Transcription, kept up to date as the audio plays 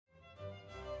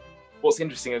What's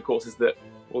interesting, of course, is that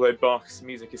although Bach's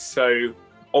music is so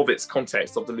of its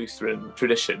context, of the Lutheran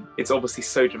tradition, it's obviously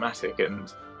so dramatic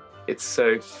and it's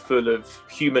so full of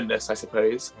humanness, I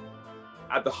suppose.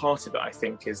 At the heart of it, I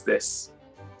think, is this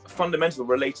fundamental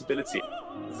relatability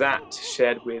that,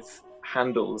 shared with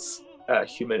Handel's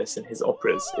humanness in his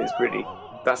operas, is really,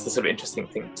 that's the sort of interesting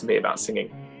thing to me about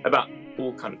singing, about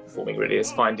all kind of performing really,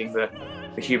 is finding the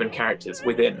human characters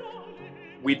within.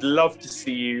 We'd love to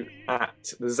see you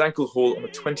at the Handel Hall on the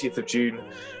 20th of June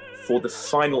for the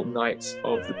final night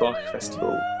of the Bach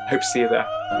Festival. Hope to see you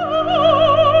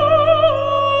there.